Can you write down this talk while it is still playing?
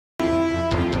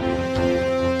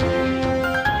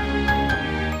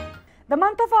The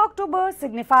month of October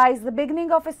signifies the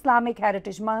beginning of Islamic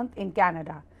Heritage Month in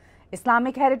Canada.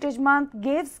 Islamic Heritage Month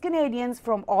gives Canadians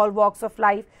from all walks of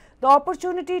life the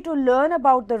opportunity to learn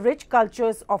about the rich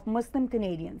cultures of Muslim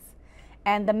Canadians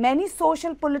and the many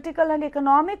social, political and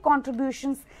economic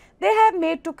contributions they have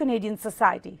made to Canadian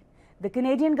society. The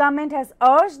Canadian government has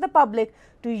urged the public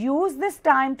to use this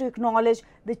time to acknowledge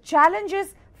the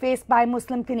challenges faced by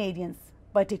Muslim Canadians,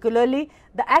 particularly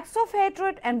the acts of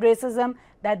hatred and racism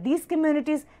that these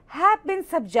communities have been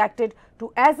subjected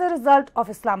to as a result of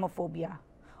Islamophobia.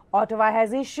 Ottawa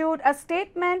has issued a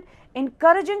statement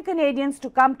encouraging Canadians to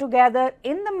come together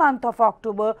in the month of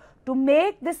October to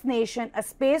make this nation a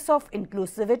space of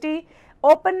inclusivity,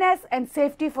 openness and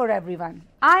safety for everyone.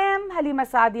 I am Haleema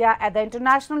Sadia at the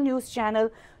International News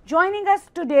Channel. Joining us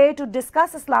today to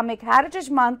discuss Islamic Heritage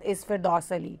Month is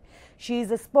Firdous&Naheen. She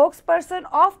is a spokesperson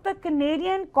of the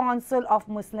Canadian Council of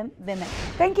Muslim Women.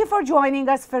 Thank you for joining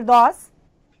us, Firdous.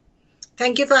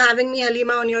 Thank you for having me,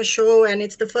 Haleema, on your show. And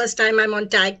it's the first time I'm on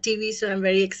TAG TV, so I'm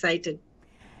very excited.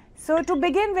 So to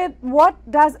begin with, what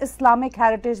does Islamic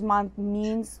Heritage Month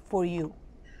means for you?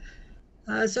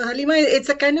 So Haleema, it's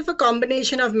a kind of a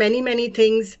combination of many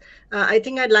things. I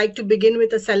think I'd like to begin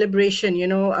with a celebration.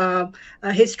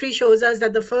 History shows us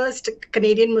that the first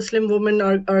Canadian Muslim woman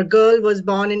or girl was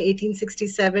born in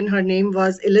 1867. Her name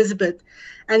was Elizabeth.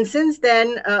 And since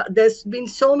then, there's been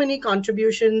so many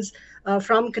contributions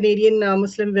from Canadian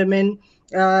Muslim women.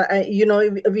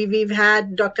 We've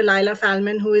had Dr. Laila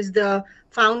Falman, who is the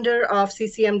founder of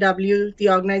CCMW, the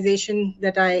organization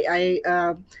that I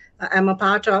am a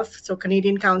part of, so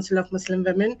Canadian Council of Muslim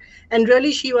Women. And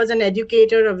really, she was an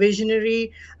educator, a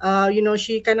visionary.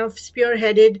 She kind of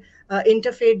spearheaded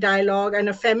interfaith dialogue and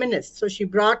a feminist. So she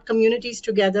brought communities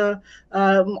together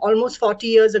almost 40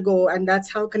 years ago, and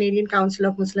that's how Canadian Council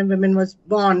of Muslim Women was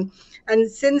born. And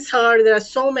since her, there are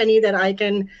so many that I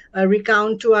can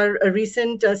recount to our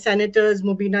recent senators,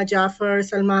 Mubina Jaffer,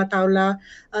 Salma Ataullah.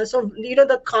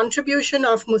 The contribution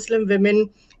of Muslim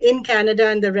women in Canada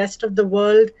and the rest of the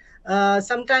world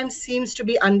sometimes seems to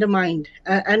be undermined.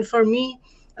 And for me,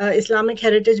 Islamic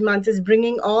Heritage Month is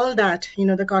bringing all that,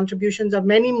 the contributions of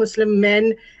many Muslim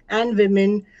men and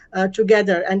women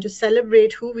together and to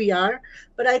celebrate who we are.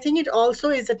 But I think it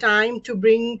also is a time to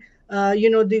bring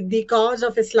the cause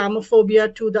of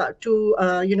Islamophobia to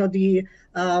the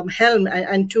helm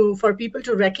and for people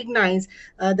to recognize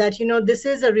that this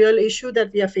is a real issue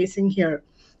that we are facing here.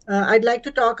 I'd like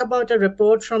to talk about a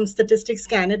report from Statistics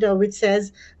Canada, which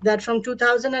says that from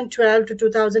 2012 to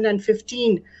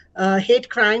 2015, hate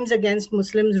crimes against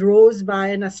Muslims rose by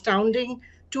an astounding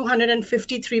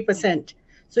 253%.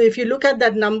 So if you look at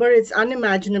that number, it's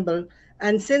unimaginable.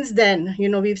 And since then,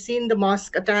 we've seen the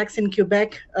mosque attacks in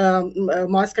Quebec,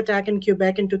 mosque attack in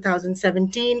Quebec in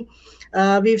 2017.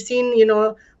 We've seen,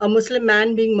 a Muslim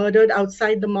man being murdered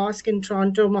outside the mosque in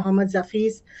Toronto, Mohammed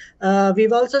Zafiz.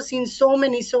 We've also seen so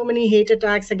many hate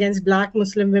attacks against Black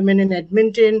Muslim women in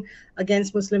Edmonton,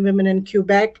 against Muslim women in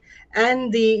Quebec,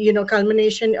 and the,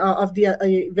 culmination of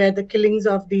where the killings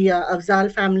of the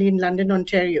Afzal family in London,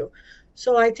 Ontario.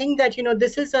 So I think that,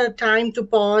 this is a time to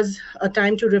pause, a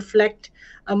time to reflect,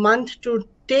 a month to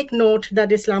take note that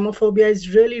Islamophobia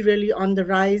is really on the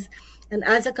rise. And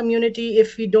as a community,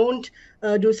 if we don't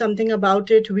do something about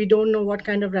it, we don't know what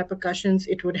kind of repercussions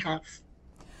it would have.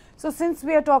 So since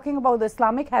we are talking about the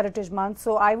Islamic Heritage Month,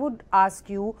 so I would ask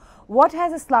you, what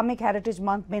has Islamic Heritage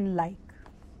Month been like?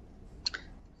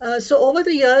 So over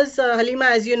the years, Haleema,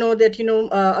 as you know, that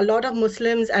a lot of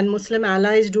Muslims and Muslim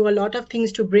allies do a lot of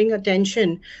things to bring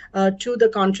attention to the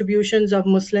contributions of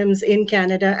Muslims in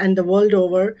Canada and the world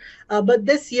over. But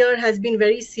this year has been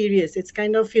very serious. It's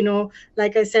kind of,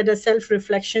 like I said, a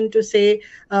self-reflection to say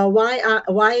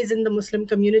why isn't the Muslim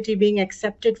community being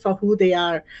accepted for who they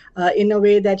are in a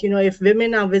way that, if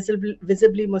women are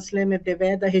visibly Muslim, if they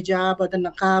wear the hijab or the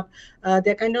niqab,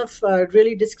 they're kind of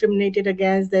really discriminated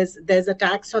against. There's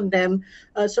attacks on them.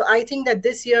 So I think that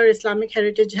this year Islamic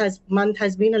Heritage Month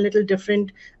has been a little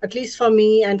different, at least for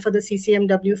me and for the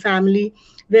CCMW family,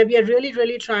 where we are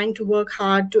really trying to work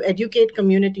hard to educate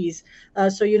communities.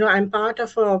 I'm part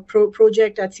of a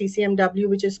project at CCMW,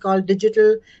 which is called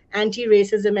Digital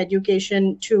Anti-Racism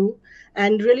Education 2.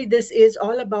 And really, this is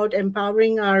all about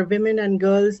empowering our women and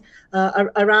girls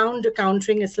around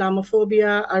countering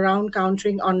Islamophobia, around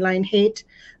countering online hate.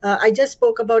 I just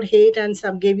spoke about hate and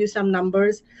gave you some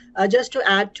numbers. Just to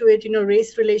add to it,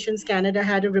 Race Relations Canada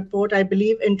had a report, I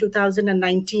believe, in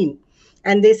 2019.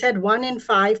 And they said 1 in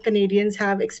 5 Canadians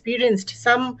have experienced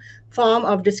some form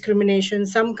of discrimination,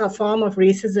 some form of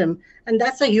racism. And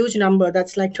that's a huge number.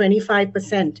 That's like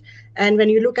 25%. And when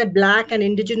you look at Black and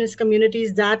Indigenous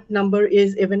communities, that number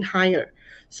is even higher.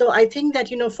 So I think that,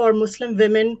 for Muslim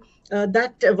women,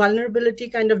 that vulnerability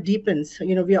kind of deepens.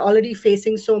 We are already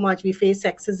facing so much. We face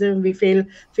sexism, we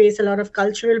face a lot of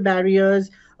cultural barriers,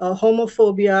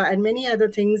 homophobia, and many other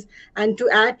things. And to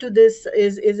add to this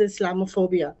is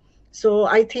Islamophobia. So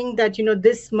I think that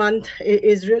this month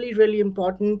is really really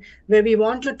important, where we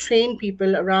want to train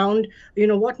people around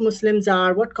what Muslims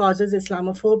are, what causes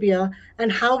Islamophobia,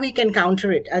 and how we can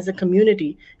counter it as a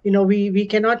community. We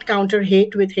cannot counter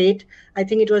hate with hate. I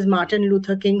think it was Martin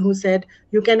Luther King who said,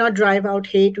 you cannot drive out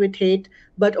hate with hate,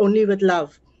 but only with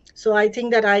love. So I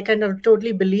think that I kind of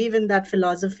totally believe in that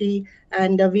philosophy.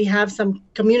 And we have some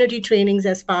community trainings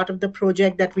as part of the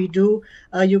project that we do.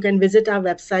 You can visit our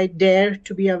website,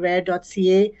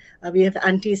 daretobeaware.ca. We have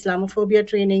anti-Islamophobia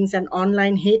trainings and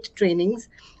online hate trainings.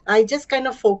 I just kind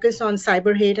of focus on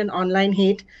cyber hate and online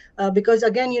hate because,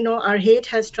 again, our hate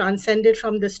has transcended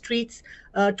from the streets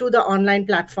to the online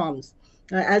platforms.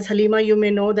 As Haleema, you may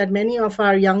know that many of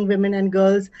our young women and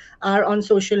girls are on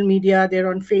social media. They're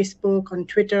on Facebook, on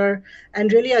Twitter.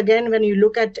 And really, again, when you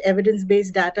look at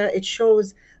evidence-based data, it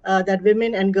shows that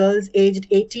women and girls aged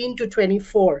 18 to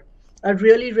 24 are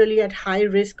really, really at high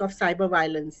risk of cyber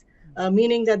violence,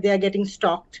 meaning that they are getting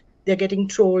stalked, they're getting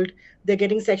trolled, they're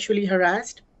getting sexually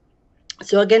harassed.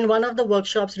 So again, one of the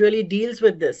workshops really deals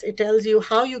with this. It tells you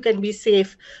how you can be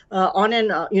safe on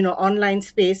an online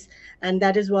space, and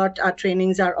that is what our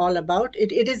trainings are all about.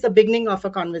 It is the beginning of a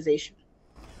conversation.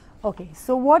 Okay,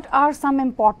 so what are some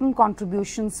important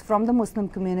contributions from the Muslim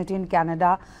community in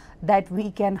Canada that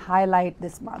we can highlight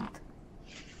this month?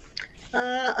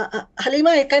 Haleema,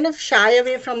 I kind of shy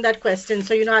away from that question.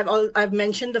 So, I've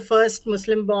mentioned the first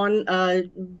Muslim-born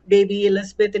baby,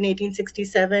 Elizabeth, in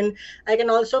 1867. I can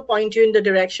also point you in the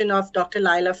direction of Dr.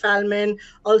 Lila Falman,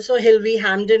 also Hilary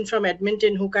Hamden from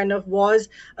Edmonton, who kind of was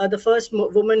the first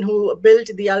woman who built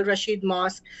the Al-Rashid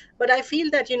Mosque. But I feel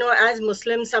that, as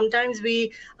Muslims, sometimes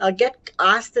we get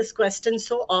asked this question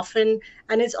so often,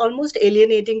 and it's almost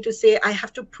alienating to say, I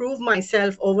have to prove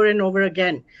myself over and over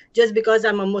again. Just because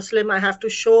I'm a Muslim, I have to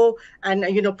show and,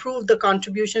 prove the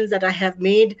contributions that I have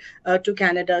made to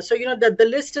Canada. So, the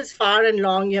list is far and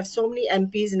long. You have so many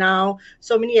MPs now,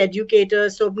 so many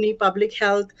educators, so many public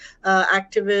health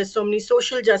activists, so many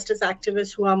social justice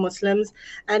activists who are Muslims.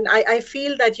 And I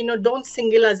feel that, don't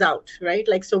single us out, right?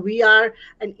 Like, so we are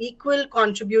an equal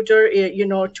contributor,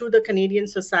 to the Canadian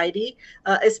society,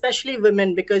 especially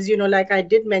women, because, like I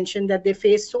did mention that they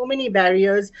face so many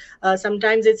barriers.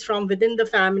 Sometimes it's from within the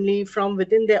family, from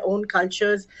within their own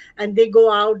cultures, and they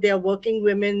go out, they are working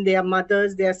women, they are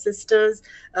mothers, they are sisters,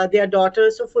 they are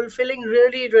daughters, so fulfilling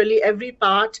really, really every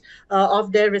part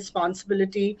of their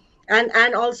responsibility,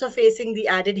 and also facing the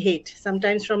added hate,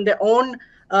 sometimes from their own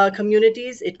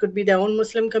communities. It could be their own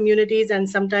Muslim communities, and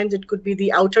sometimes it could be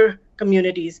the outer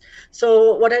communities.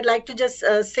 So what I'd like to just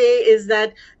say is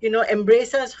that,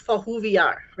 embrace us for who we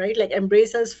are, right? Like,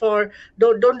 embrace us for,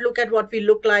 don't look at what we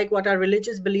look like, what our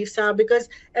religious beliefs are, because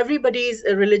everybody's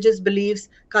religious beliefs,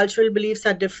 cultural beliefs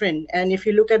are different. And if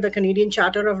you look at the Canadian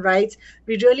Charter of Rights,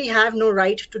 we really have no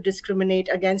right to discriminate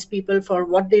against people for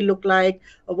what they look like,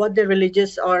 or what their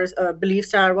religious or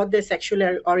beliefs are, what their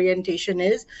sexual orientation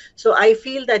is. So I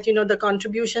feel that, the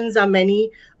contributions are many,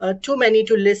 too many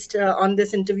to list on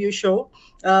this interview show.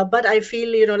 But I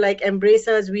feel, like, embrace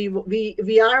us.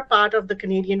 We are part of the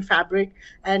Canadian fabric,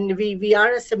 and we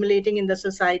are assimilating in the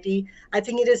society. I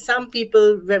think it is some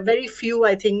people, very few,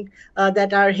 I think,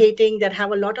 that are hating, that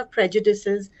have a lot of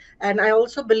prejudices. And I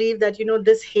also believe that,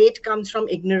 this hate comes from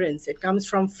ignorance. It comes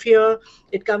from fear.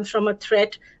 It comes from a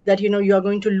threat that, you are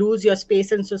going to lose your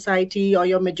space in society or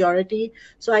your majority.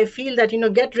 So I feel that,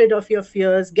 get rid of your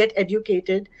fears, get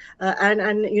educated,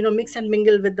 and mix and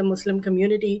mingle with the Muslim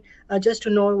community, just to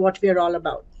know what we are all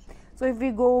about. So if we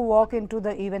go walk into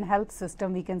the even health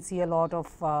system, we can see a lot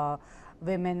of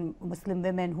women, Muslim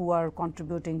women, who are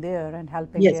contributing there and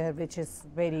helping there, which is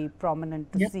very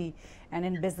prominent to see. And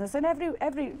in business and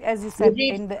every as you said,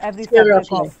 in every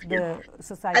fabric of the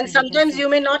society. And sometimes you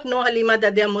may not know, Haleema,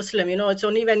 that they are Muslim. It's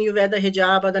only when you wear the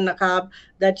hijab or the niqab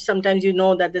that sometimes you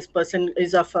know that this person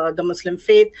is of the Muslim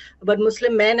faith. But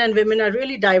Muslim men and women are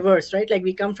really diverse, right? Like,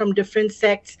 we come from different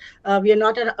sects. We are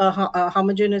not a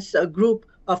homogeneous group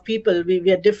of people.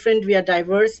 We are different, we are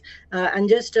diverse, and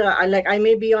just like, I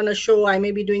may be on a show, I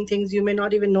may be doing things, you may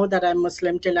not even know that I'm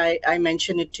Muslim till I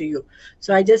mention it to you.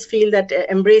 So I just feel that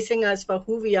embracing us for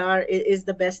who we are is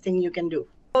the best thing you can do.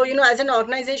 So, as an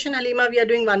organization, Haleema, we are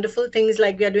doing wonderful things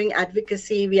like we are doing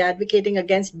advocacy. We are advocating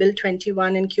against Bill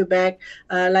 21 in Quebec.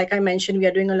 Like I mentioned, we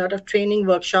are doing a lot of training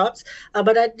workshops.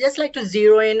 But I'd just like to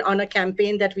zero in on a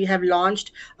campaign that we have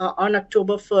launched on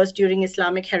October 1st during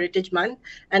Islamic Heritage Month.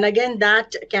 And again,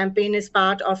 that campaign is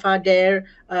part of our Dare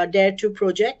to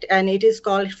project, and it is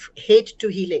called Hate to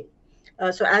Healing.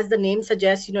 So as the name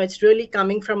suggests, it's really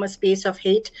coming from a space of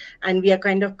hate, and we are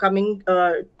kind of coming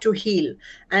to heal.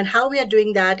 And how we are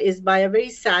doing that is by a very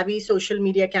savvy social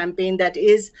media campaign that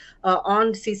is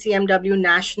on CCMW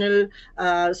national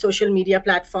social media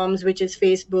platforms, which is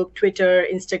Facebook, Twitter,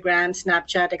 Instagram,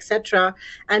 Snapchat, etc.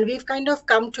 And we've kind of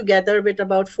come together with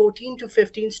about 14 to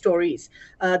 15 stories.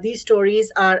 These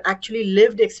stories are actually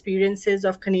lived experiences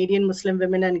of Canadian Muslim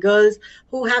women and girls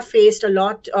who have faced a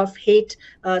lot of hate,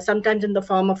 sometimes in the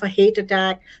form of a hate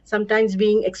attack, sometimes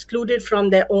being excluded from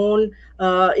their own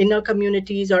inner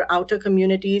communities or outer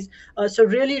communities. So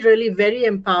really, really very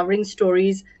empowering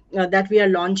stories that we are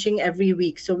launching every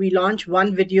week. So we launch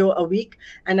one video a week.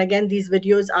 And again, these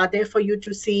videos are there for you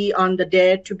to see on the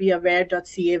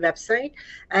daretobeaware.ca website.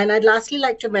 And I'd lastly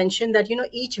like to mention that,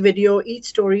 each video, each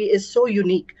story is so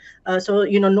unique. So,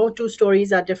 no two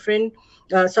stories are different.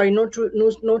 No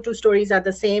two stories are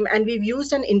the same. And we've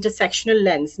used an intersectional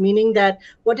lens, meaning that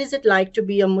what is it like to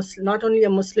be a Muslim, not only a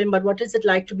Muslim, but what is it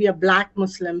like to be a Black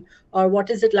Muslim, or what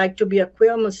is it like to be a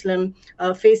queer Muslim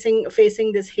facing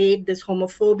this hate, this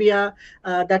homophobia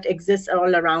that exists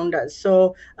all around us.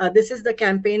 So this is the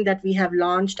campaign that we have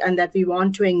launched and that we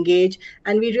want to engage.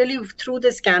 And we really, through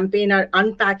this campaign, are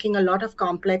unpacking a lot of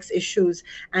complex issues.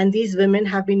 And these women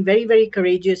have been very, very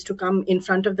courageous to come in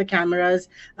front of the cameras.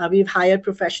 We've hired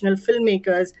professional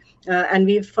filmmakers. And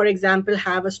we, for example,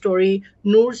 have a story,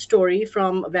 Noor's story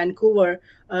from Vancouver.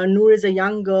 Noor is a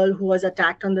young girl who was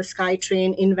attacked on the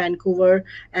SkyTrain in Vancouver,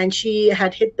 and she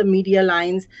had hit the media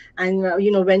lines. And,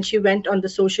 when she went on the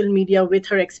social media with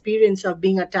her experience of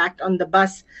being attacked on the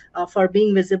bus for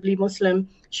being visibly Muslim,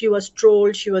 she was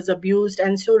trolled, she was abused,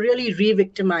 and so really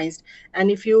re-victimized.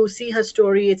 And if you see her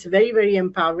story, it's very, very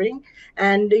empowering.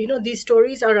 And, these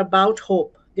stories are about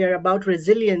hope. They're about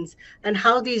resilience and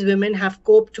how these women have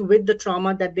coped with the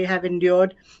trauma that they have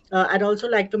endured. I'd also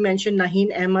like to mention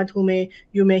Naheen Ahmed, who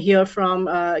you may hear from,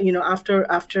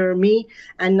 after me.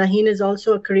 And Naheen is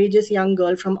also a courageous young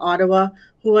girl from Ottawa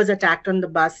who was attacked on the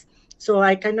bus. So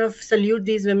I kind of salute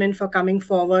these women for coming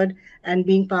forward and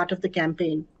being part of the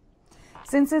campaign.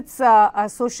 Since it's a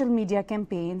social media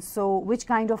campaign, so which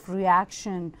kind of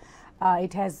reaction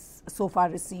it has so far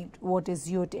received? What is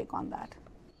your take on that?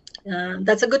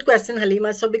 That's a good question,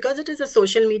 Haleema. So because it is a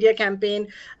social media campaign,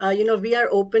 we are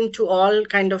open to all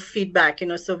kind of feedback,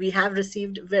 so we have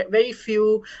received very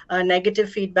few negative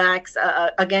feedbacks,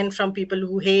 again, from people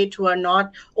who hate, who are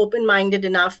not open-minded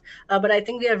enough. But I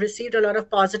think we have received a lot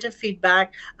of positive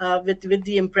feedback with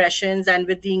the impressions and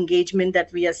with the engagement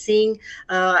that we are seeing.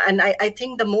 And I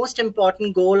think the most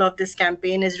important goal of this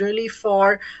campaign is really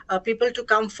for people to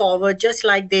come forward, just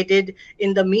like they did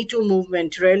in the Me Too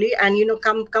movement, really, and,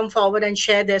 come forward and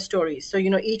share their stories. So,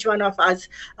 each one of us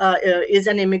is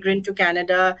an immigrant to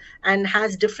Canada and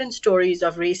has different stories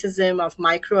of racism, of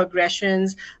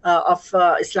microaggressions, of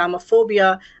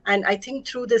Islamophobia. And I think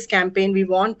through this campaign, we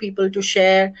want people to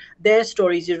share their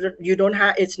stories. You don't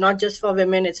have, it's not just for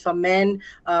women, it's for men,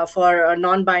 for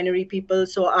non-binary people.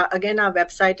 So again, our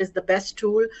website is the best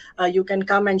tool. You can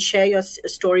come and share your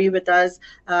story with us,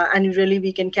 and really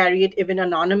we can carry it even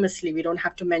anonymously. We don't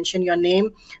have to mention your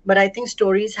name. But I think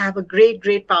stories have a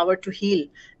great power to heal,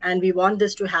 and we want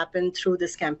this to happen through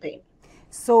this campaign.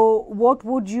 So what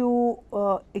would you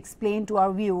explain to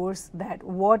our viewers, that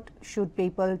what should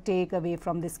people take away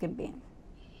from this campaign?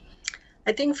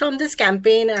 I think from this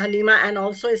campaign, Haleema, and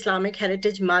also Islamic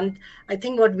Heritage Month, I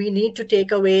think what we need to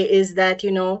take away is that,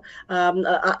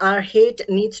 our hate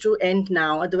needs to end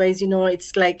now. Otherwise,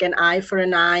 it's like an eye for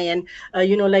an eye, and,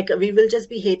 like we will just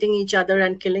be hating each other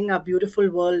and killing our beautiful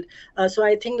world. So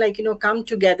I think, come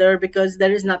together, because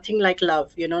there is nothing like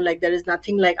love, there is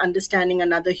nothing like understanding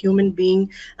another human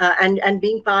being and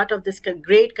being part of this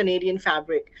great Canadian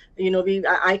fabric.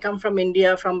 I come from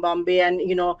India, from Bombay, and,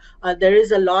 there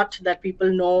is a lot that people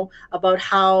know about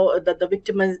how the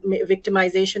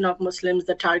victimization of Muslims,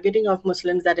 the targeting of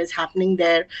Muslims that is happening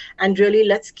there. And really,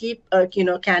 let's keep,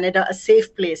 Canada a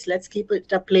safe place. Let's keep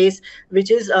it a place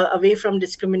which is away from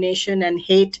discrimination and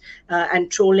hate and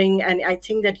trolling. And I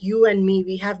think that you and me,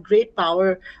 we have great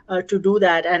power to do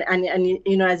that.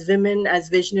 And as women, as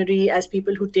visionary, as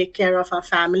people who take care of our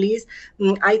families,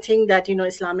 I think that,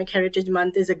 Islamic Heritage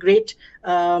Month is a great great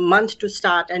month to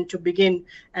start and to begin.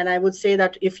 And I would say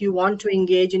that if you want to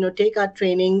engage, take our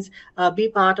trainings, be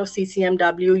part of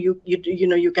CCMW.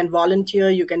 You can volunteer,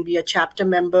 you can be a chapter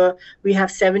member. We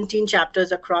have 17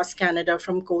 chapters across Canada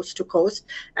from coast to coast.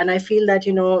 And I feel that,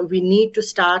 we need to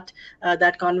start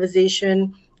that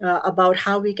conversation about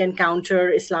how we can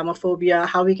counter Islamophobia,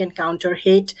 how we can counter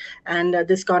hate. And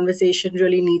this conversation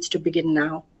really needs to begin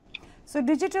now. So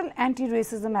digital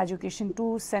anti-racism education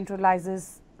too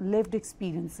centralizes lived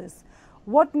experiences.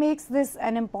 What makes this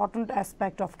an important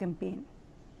aspect of campaign?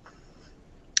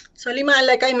 So Haleema,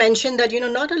 like I mentioned that,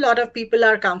 not a lot of people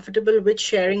are comfortable with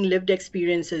sharing lived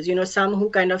experiences. Some who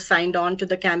kind of signed on to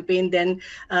the campaign then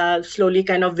slowly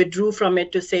kind of withdrew from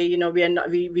it to say,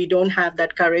 we don't have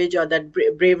that courage or that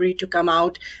bravery to come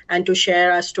out and to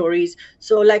share our stories.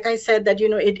 So like I said that,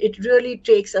 it really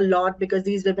takes a lot because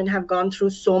these women have gone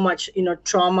through so much,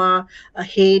 trauma,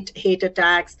 hate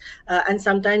attacks. And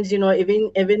sometimes,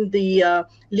 even the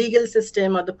legal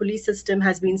system or the police system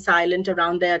has been silent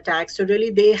around their attacks. So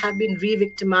really they have been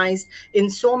re-victimized in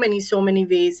so many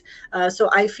ways. So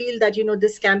I feel that,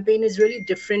 this campaign is really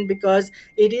different because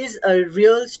it is a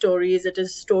real stories. It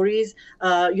is stories,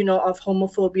 of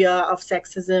homophobia, of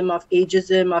sexism, of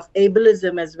ageism, of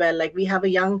ableism as well. Like we have a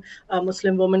young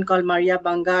Muslim woman called Maria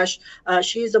Bangash.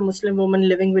 She is a Muslim woman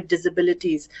living with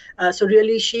disabilities. So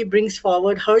really she brings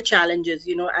forward her challenges,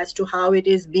 as to how it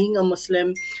is being a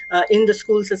Muslim in the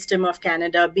school system of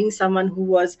Canada, being someone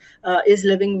who is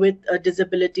living with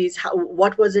disabilities.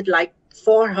 What was it like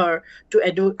for her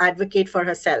to advocate for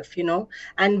herself,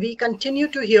 and we continue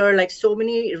to hear like so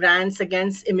many rants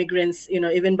against immigrants,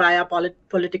 even by our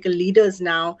political leaders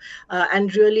now,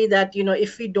 and really that,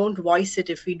 if we don't voice it,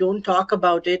 if we don't talk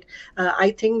about it,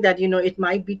 I think that, it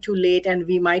might be too late and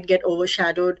we might get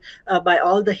overshadowed by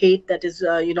all the hate that is,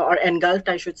 or engulfed,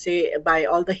 I should say, by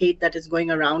all the hate that is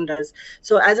going around us.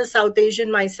 So as a South Asian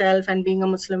myself and being a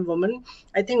Muslim woman,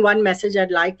 I think one message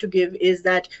I'd like to give is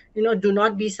that, do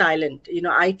not be silent.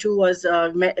 I too was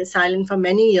silent for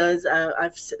many years.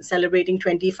 I'm celebrating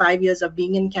 25 years of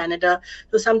being in Canada.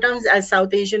 So sometimes as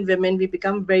South Asian women, we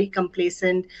become very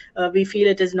complacent. We feel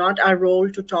it is not our role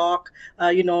to talk.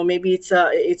 Maybe it's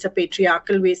a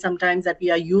patriarchal way sometimes that we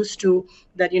are used to,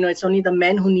 that, it's only the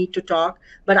men who need to talk.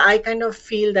 But I kind of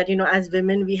feel that, as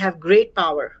women, we have great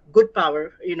power, good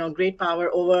power, great power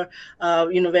over,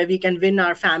 where we can win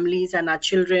our families and our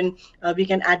children. We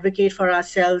can advocate for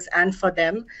ourselves and for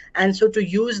them. And so to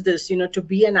use this, to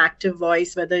be an active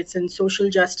voice, whether it's in social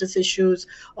justice issues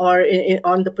or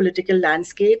on the political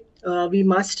landscape, we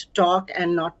must talk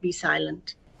and not be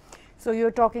silent. So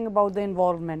you're talking about the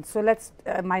involvement. So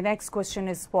my next question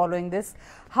is following this.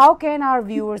 How can our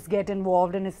viewers get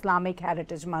involved in Islamic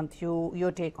Heritage Month?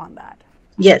 Your take on that?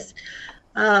 Yes.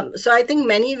 So I think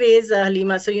many ways,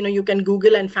 Haleema. So, you can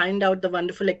Google and find out the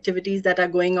wonderful activities that are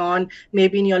going on,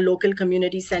 maybe in your local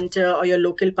community center or your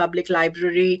local public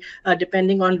library,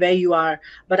 depending on where you are.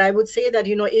 But I would say that,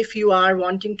 if you are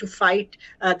wanting to fight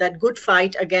that good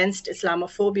fight against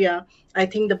Islamophobia, I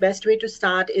think the best way to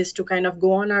start is to kind of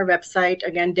go on our website,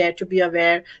 again, Dare to Be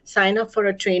Aware, sign up for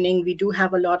a training. We do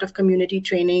have a lot of community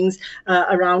trainings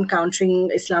around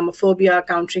countering Islamophobia,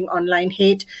 countering online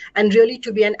hate, and really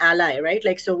to be an ally, right?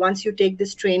 Like, so once you take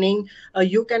this training,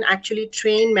 you can actually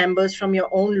train members from your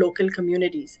own local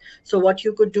communities. So what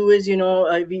you could do is,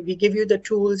 we give you the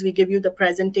tools, we give you the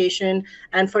presentation.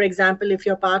 And for example, if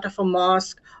you're part of a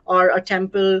mosque or a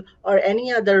temple or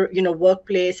any other,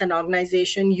 workplace and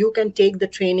organization, you can take the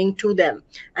training to them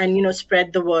and,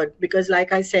 spread the word. Because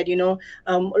like I said, a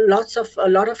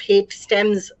lot of hate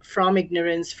stems from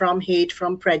ignorance, from hate,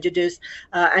 from prejudice.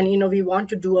 And, we want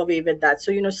to do away with that.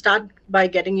 So, start by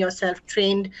getting yourself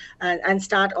trained and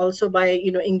start also by,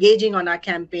 engaging on our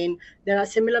campaign. There are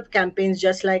similar campaigns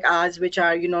just like ours, which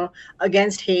are,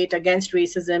 against hate, against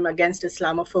racism, against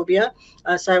Islamophobia.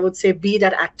 So I would say be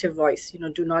that active voice,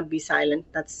 do not be silent.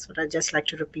 That's what I just like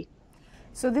to repeat.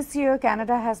 So this year,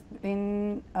 Canada has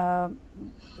been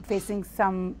facing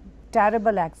some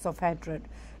terrible acts of hatred,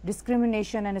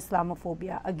 discrimination and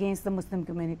Islamophobia against the Muslim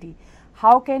community.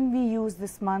 How can we use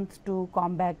this month to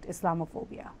combat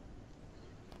Islamophobia?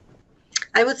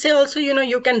 I would say also,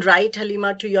 you can write,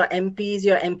 Haleema, to your MPs,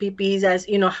 your MPPs, as,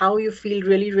 how you feel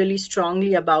really, really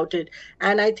strongly about it.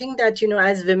 And I think that,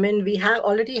 as women, we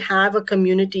already have a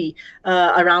community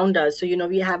around us. So,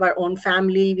 we have our own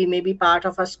family. We may be part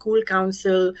of a school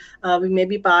council. We may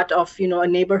be part of, a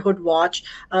neighborhood watch.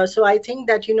 So I think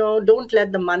that, don't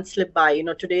let the month slip by.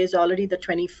 Today is already the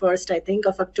 21st, I think,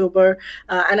 of October.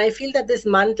 And I feel that this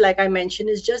month, like I mentioned,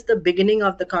 is just the beginning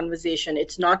of the conversation.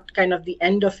 It's not kind of the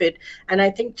end of it. And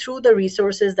And I think through the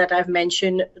resources that I've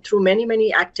mentioned, through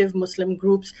many active Muslim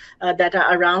groups that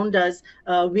are around us,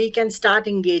 we can start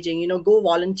engaging. Go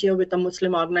volunteer with a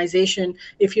Muslim organization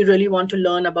if you really want to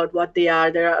learn about what they are.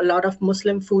 There are a lot of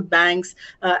Muslim food banks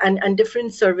and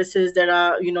different services. There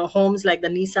are homes like the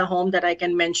Nisa home that I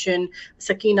can mention,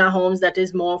 Sakina homes, that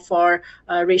is more for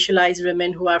racialized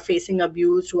women who are facing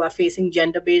abuse, who are facing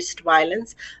gender-based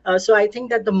violence. So I think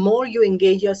that the more you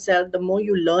engage yourself, the more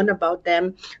you learn about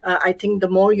them, I think the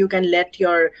more you can let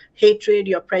your hatred,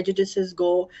 your prejudices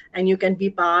go, and you can be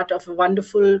part of a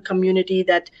wonderful community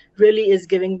that really is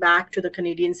giving back to the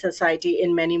Canadian society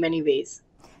in many ways.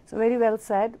 So very well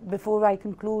said. Before I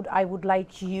conclude, I would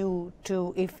like you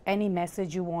to, if any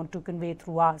message you want to convey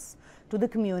through us to the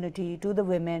community, to the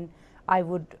women, I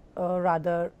would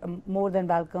rather more than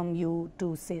welcome you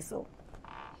to say so.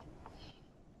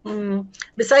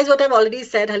 Besides what I've already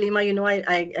said, Haleema,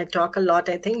 I talk a lot,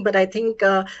 I think, but I think,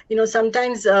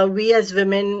 sometimes we as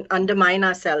women undermine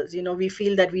ourselves. We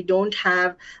feel that we don't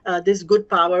have this good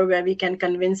power where we can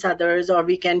convince others or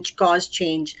we can cause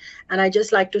change. And I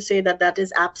just like to say that that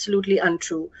is absolutely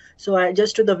untrue. So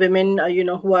just to the women,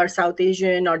 who are South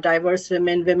Asian or diverse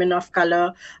women, women of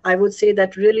color, I would say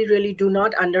that really do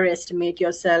not underestimate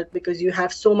yourself, because you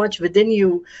have so much within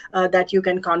you that you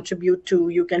can contribute to.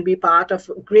 You can be part of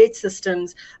great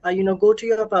systems. Go to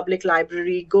your public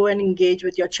library, go and engage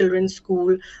with your children's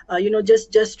school.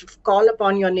 Just call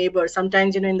upon your neighbor.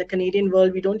 Sometimes, in the Canadian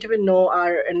world, we don't even know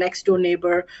our next door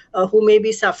neighbor who may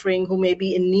be suffering, who may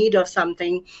be in need of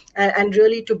something, and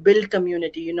really to build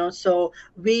community. So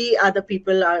we are the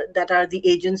people that are the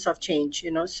agents of change.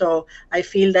 So I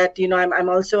feel that I'm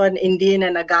also an Indian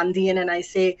and a Gandhian, and I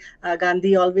say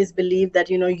Gandhi always believed that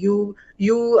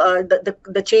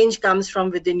the change comes from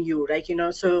within you, right?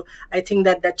 So I think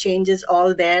that change is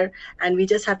all there, and we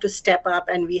just have to step up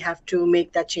and we have to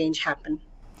make that change happen.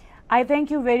 I thank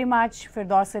you very much,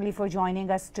 Firdous Ali, for joining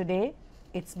us today.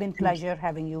 It's been a pleasure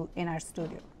having you in our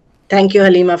studio. Thank you,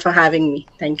 Haleema, for having me.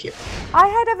 Thank you. I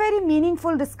had a very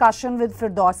meaningful discussion with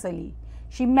Firdous Ali.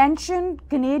 She mentioned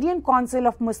Canadian Council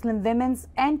of Muslim Women's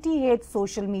anti-hate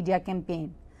social media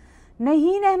campaign.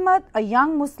 Naheen Ahmed, a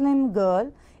young Muslim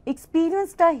girl,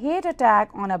 experienced a hate attack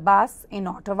on a bus in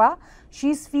Ottawa.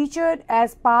 She is featured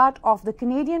as part of the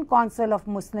Canadian Council of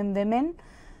Muslim Women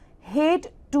Hate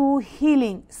to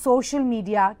Healing social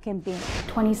media campaign.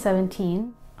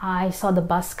 2017, I saw the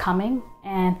bus coming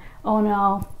and, oh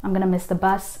no, I'm gonna miss the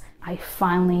bus. I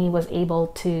finally was able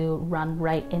to run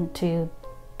right into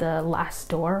the last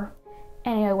door.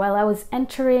 Anyway, while I was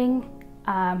entering,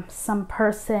 some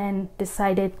person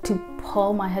decided to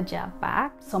pull my hijab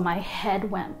back, so my head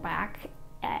went back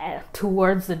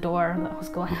towards the door that was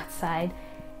going outside.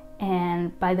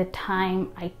 And by the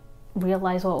time I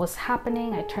realized what was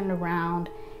happening, I turned around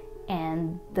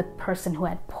and the person who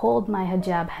had pulled my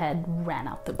hijab head ran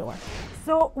out the door.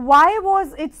 So why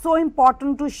was it so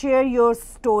important to share your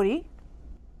story?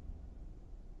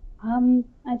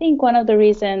 I think one of the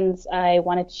reasons I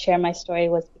wanted to share my story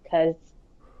was because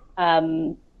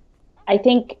I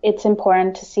think it's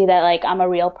important to see that I'm a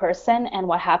real person, and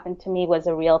what happened to me was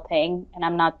a real thing, and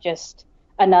I'm not just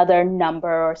another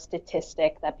number or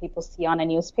statistic that people see on a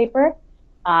newspaper.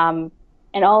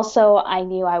 And also I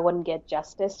knew I wouldn't get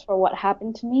justice for what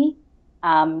happened to me.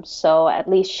 So at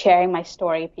least sharing my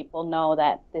story, people know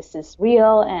that this is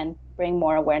real and bring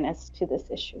more awareness to this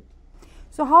issue.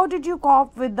 So how did you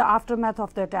cope with the aftermath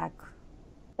of the attack?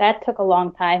 That took a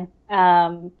long time.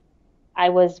 I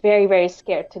was very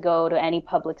scared to go to any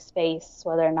public space,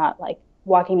 whether or not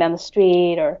walking down the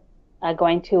street or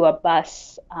going to a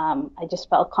bus. I just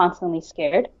felt constantly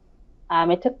scared.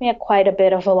 It took me quite a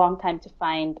bit of a long time to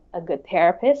find a good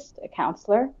therapist, a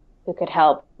counselor, who could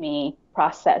help me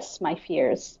process my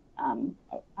fears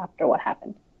after what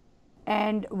happened.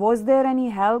 And was there any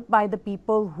help by the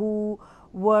people who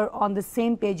were on the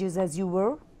same pages as you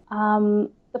were?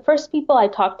 The first people I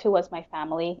talked to was my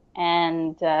family,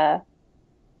 and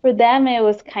for them it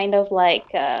was kind of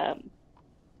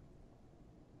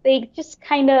they just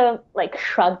kind of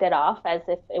shrugged it off as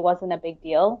if it wasn't a big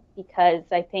deal, because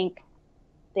I think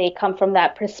they come from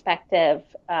that perspective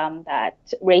that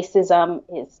racism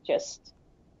is just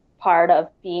part of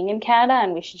being in Canada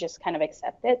and we should just kind of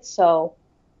accept it. So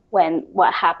when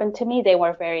what happened to me, they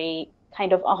were very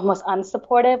kind of almost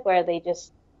unsupportive, where they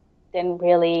just didn't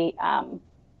really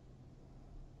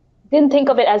didn't think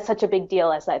of it as such a big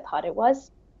deal as I thought it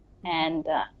was. And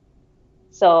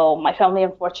so my family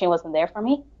unfortunately wasn't there for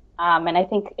me. And I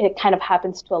think it kind of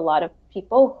happens to a lot of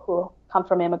people who come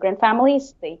from immigrant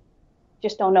families. They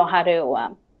just don't know how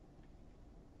to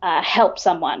help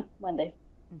someone when they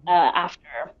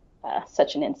after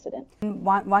such an incident.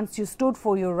 Once you stood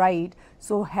for your right,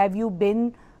 so have you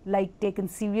been like taken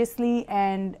seriously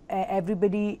and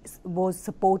everybody was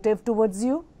supportive towards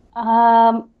you?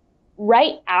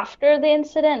 Right after the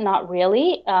incident, not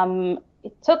really.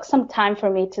 It took some time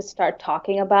for me to start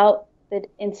talking about the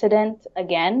incident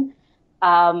again.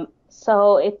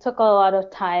 So it took a lot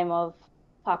of time of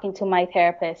talking to my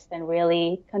therapist and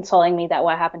really consoling me that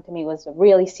what happened to me was a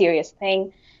really serious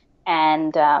thing.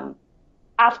 And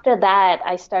after that,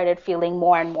 I started feeling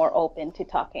more and more open to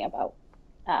talking about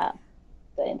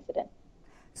the incident.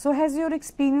 So has your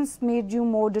experience made you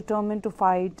more determined to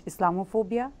fight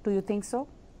Islamophobia? Do you think so?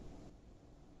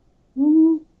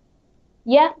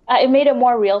 Yeah, it made it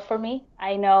more real for me.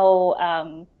 I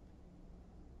know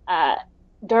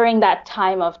during that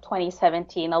time of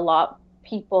 2017, a lot of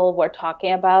people were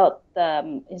talking about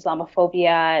the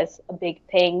Islamophobia as a big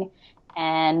thing,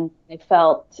 and I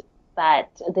felt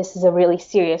that this is a really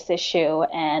serious issue.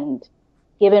 And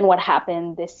given what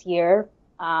happened this year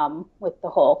with the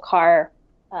whole car,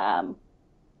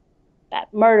 that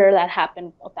murder that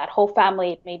happened of that whole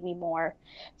family, it made me more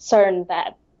certain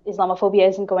that Islamophobia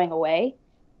isn't going away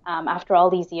after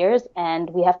all these years, and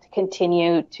we have to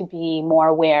continue to be more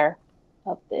aware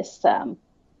of this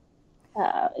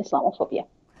Islamophobia.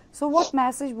 So what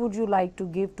message would you like to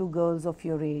give to girls of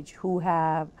your age who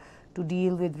have to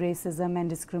deal with racism and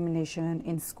discrimination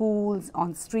in schools,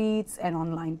 on streets, and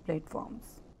online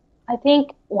platforms? I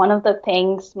think one of the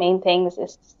main things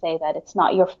is to say that it's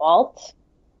not your fault.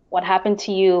 What happened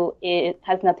to you, it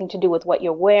has nothing to do with what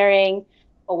you're wearing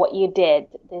or what you did.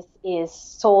 This is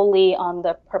solely on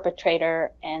the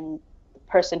perpetrator and the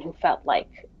person who felt like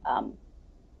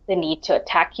the need to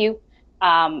attack you.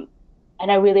 And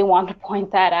I really want to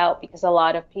point that out because a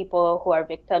lot of people who are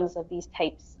victims of these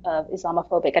types of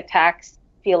Islamophobic attacks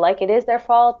feel like it is their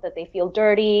fault, that they feel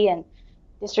dirty and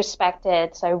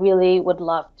disrespected. So I really would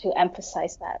love to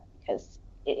emphasize that because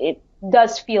it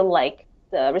does feel like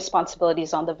the responsibility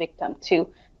is on the victim to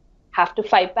have to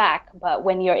fight back. But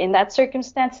when you're in that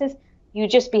circumstances, you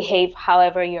just behave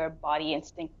however your body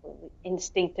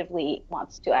instinctively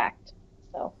wants to act.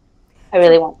 So I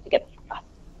really want to get that across.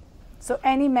 So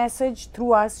any message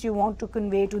through us you want to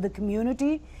convey to the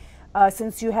community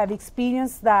since you have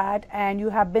experienced that and you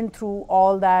have been through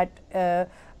all that,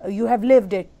 you have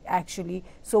lived it actually.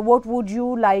 So what would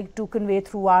you like to convey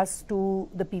through us to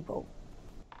the people?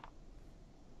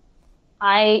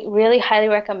 I really highly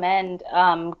recommend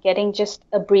getting just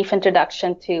a brief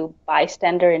introduction to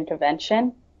bystander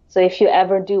intervention. So if you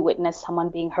ever do witness someone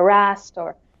being harassed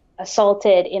or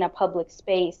assaulted in a public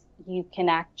space, you can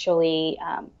actually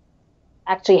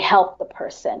help the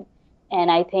person. And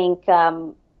I think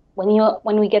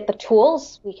when we get the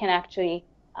tools, we can actually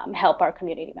help our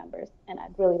community members. And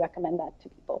I'd really recommend that to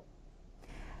people.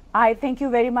 I thank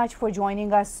you very much for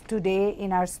joining us today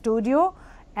in our studio.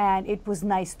 And it was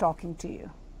nice talking to you.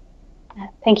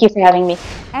 Thank you for having me.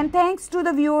 And thanks to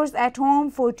the viewers at home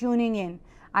for tuning in.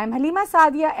 I'm Haleema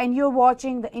Sadia and you're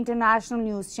watching the international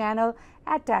news channel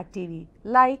at TAG TV.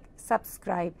 Like,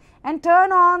 subscribe and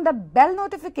turn on the bell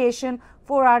notification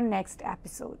for our next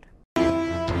episode.